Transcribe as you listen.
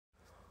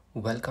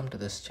Welcome to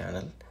this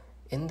channel.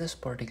 In this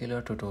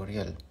particular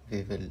tutorial,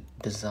 we will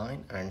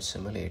design and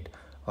simulate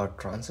a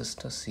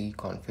transistor C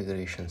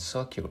configuration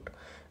circuit.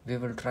 We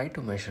will try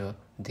to measure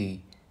the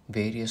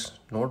various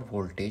node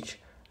voltage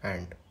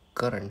and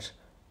currents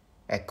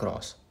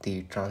across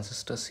the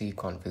transistor C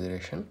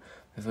configuration.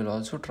 We will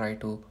also try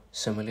to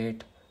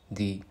simulate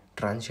the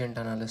transient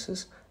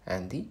analysis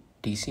and the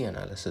DC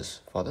analysis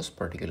for this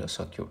particular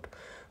circuit.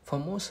 For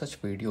more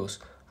such videos,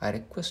 I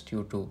request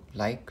you to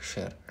like,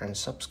 share and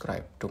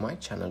subscribe to my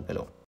channel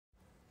below.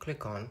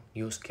 Click on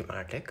Use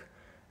Schematic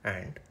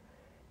and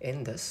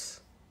in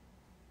this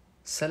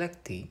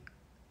select the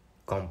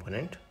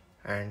component,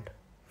 and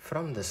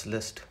from this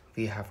list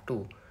we have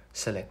to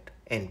select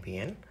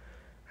NPN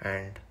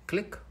and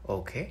click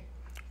OK.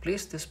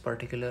 Place this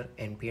particular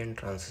NPN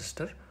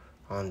transistor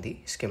on the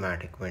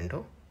schematic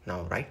window.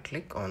 Now right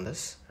click on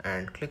this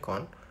and click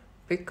on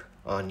Pick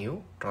a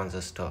New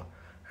Transistor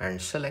and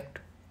select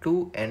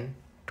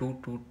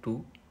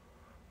 2N222,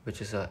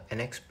 which is a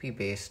NXP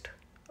based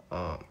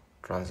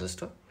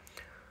transistor.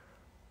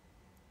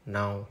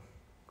 Now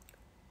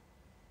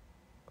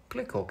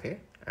click OK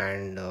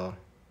and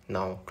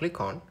now click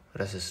on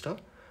resistor.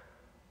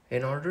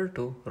 In order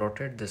to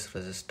rotate this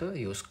resistor,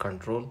 use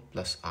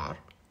Ctrl+R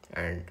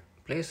and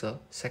place a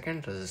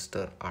second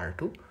resistor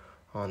R2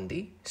 on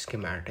the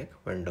schematic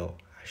window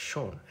as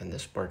shown in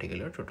this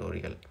particular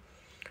tutorial.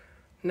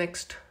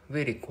 Next,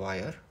 we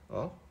require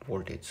a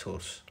voltage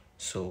source.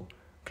 So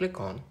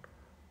click on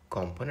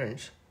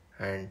Components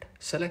and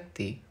select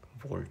the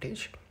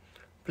voltage.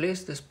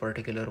 Place this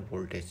particular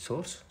voltage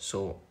source.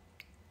 So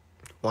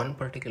one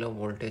particular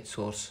voltage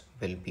source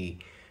will be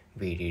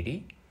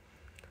VDD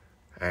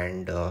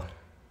and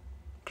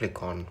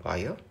click on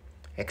wire.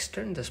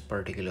 Extend this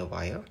particular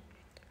wire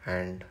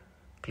and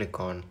click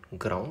on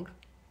ground.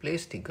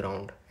 Place the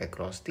ground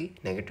across the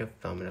negative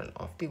terminal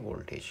of the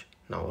voltage.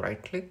 Now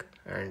right click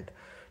and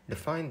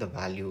define the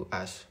value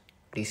as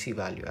DC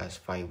value as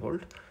 5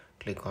 volt.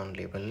 Click on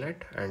label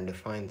net and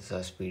define this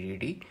as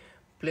VDD.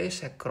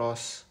 Place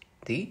across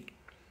the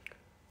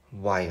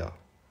wire.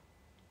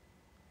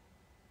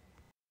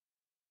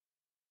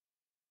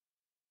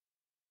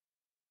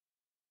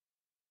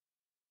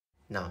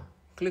 Now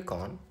click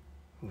on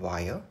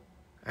wire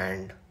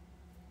and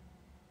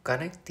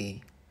connect the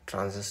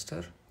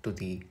transistor to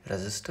the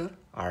resistor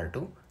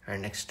R2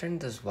 and extend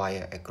this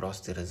wire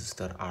across the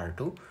resistor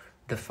R2.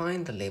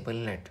 Define the label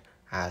net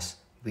as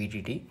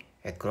VDD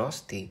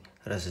across the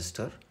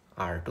resistor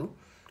R2.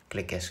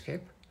 Click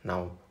escape.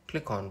 Now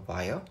click on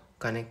wire,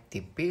 connect the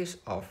base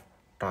of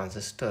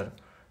transistor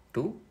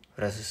to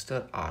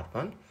resistor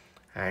R1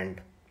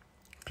 and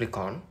click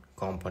on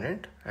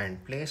component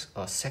and place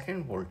a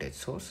second voltage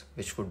source,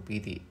 which would be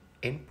the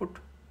input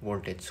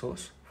voltage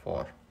source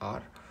for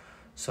our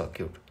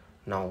circuit.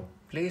 Now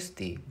place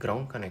the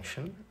ground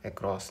connection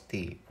across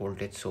the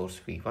voltage source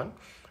V1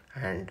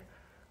 and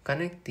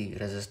connect the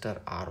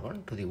resistor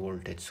R1 to the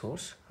voltage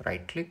source.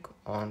 Right click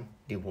on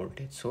the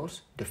voltage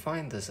source,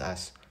 define this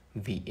as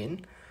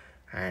Vin,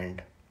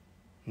 and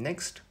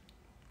next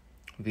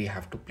we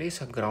have to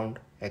place a ground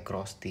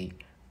across the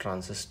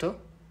transistor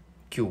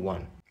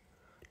Q1.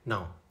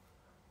 Now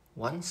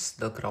once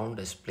the ground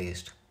is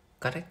placed,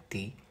 connect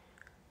the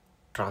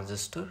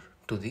transistor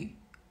to the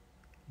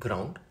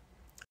ground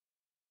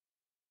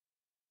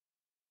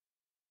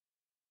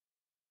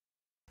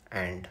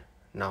and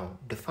now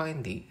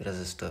define the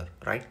resistor.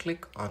 Right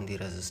click on the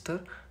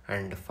resistor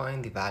and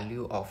define the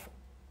value of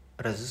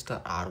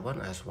resistor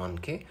R1 as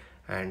 1K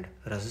and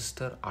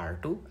resistor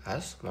R2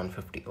 as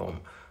 150 ohm.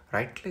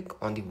 Right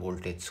click on the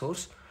voltage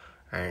source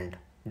and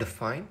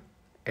define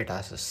it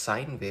as a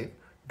sine wave.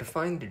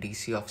 Define the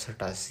DC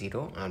offset as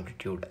 0,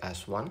 amplitude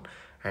as 1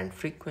 and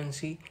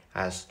frequency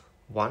as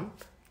 1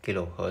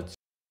 kHz.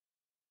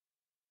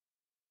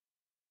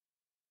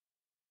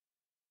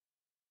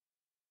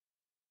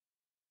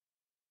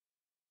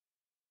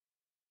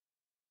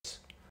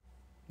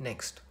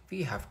 Next,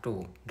 we have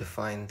to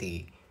define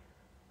the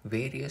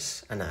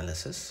various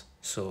analysis.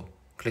 So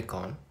click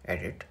on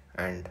edit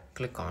and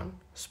click on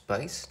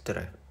spice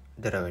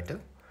derivative,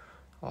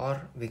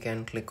 or we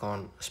can click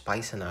on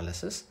spice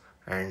analysis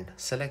and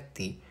select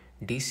the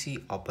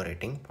DC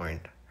operating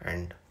point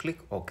and click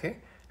OK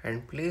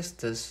and place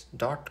this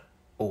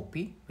 .op,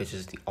 which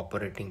is the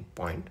operating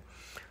point,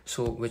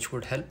 so which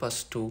would help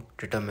us to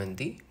determine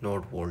the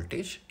node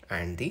voltage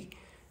and the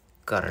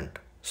current.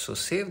 So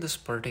save this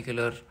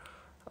particular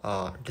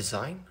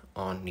design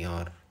on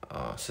your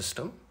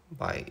system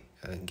by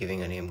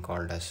giving a name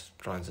called as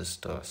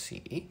transistor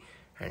CE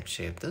and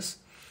save this.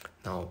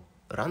 Now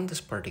run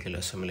this particular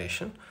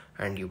simulation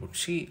and you would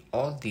see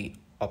all the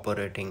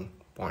operating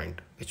point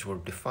which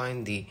would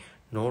define the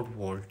node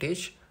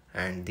voltage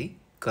and the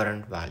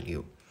current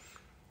value.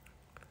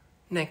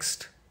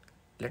 Next,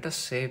 let us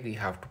say we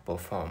have to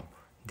perform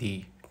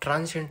the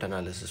transient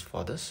analysis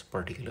for this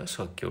particular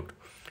circuit.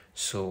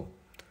 So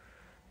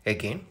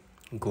again,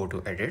 go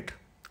to edit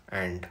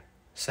and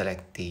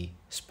select the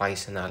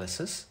spice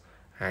analysis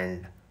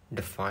and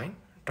define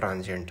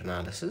transient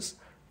analysis.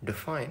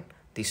 Define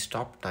the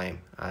stop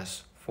time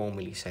as 4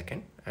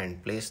 millisecond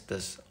and place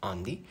this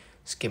on the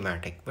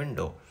schematic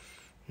window.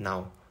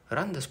 Now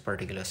run this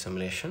particular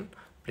simulation,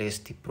 place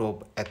the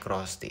probe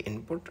across the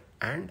input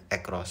and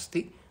across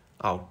the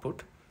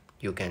output.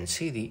 You can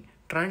see the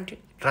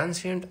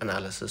transient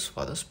analysis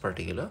for this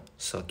particular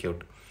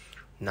circuit.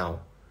 Now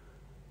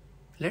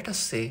let us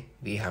say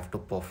we have to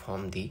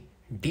perform the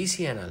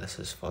DC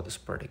analysis for this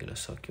particular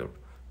circuit.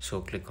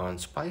 So click on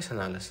Spice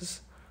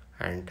Analysis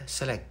and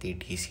select the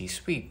DC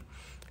sweep,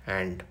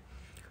 and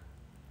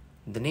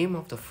the name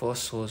of the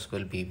first source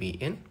will be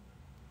Vin,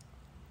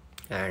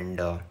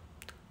 and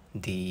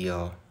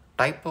the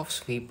type of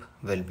sweep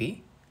will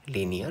be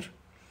linear.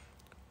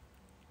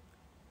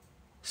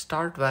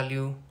 Start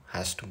value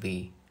has to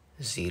be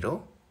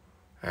 0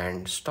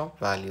 and stop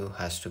value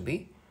has to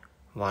be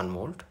 1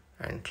 volt,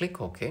 and click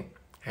OK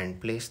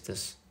and place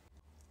this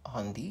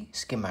on the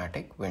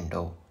schematic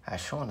window as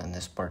shown in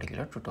this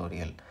particular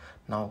tutorial.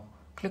 Now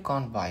click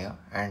on wire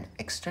and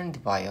extend the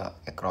wire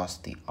across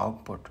the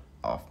output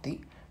of the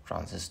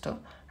transistor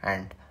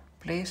and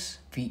place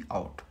V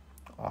out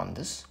on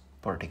this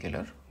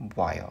particular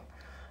wire.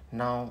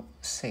 Now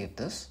save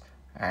this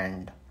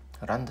and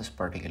run this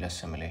particular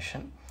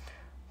simulation.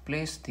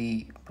 Place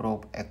the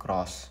probe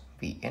across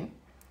V in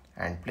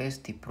and place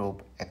the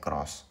probe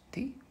across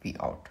the V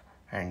out,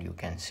 and you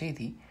can see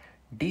the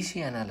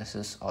DC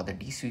analysis or the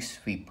DC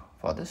sweep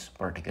for this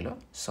particular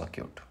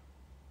circuit.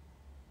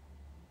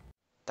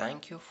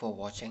 Thank you for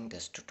watching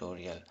this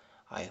tutorial.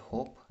 I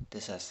hope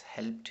this has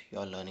helped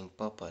your learning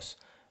purpose.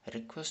 I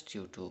request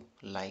you to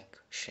like,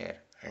 share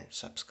and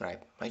subscribe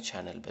my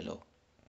channel below.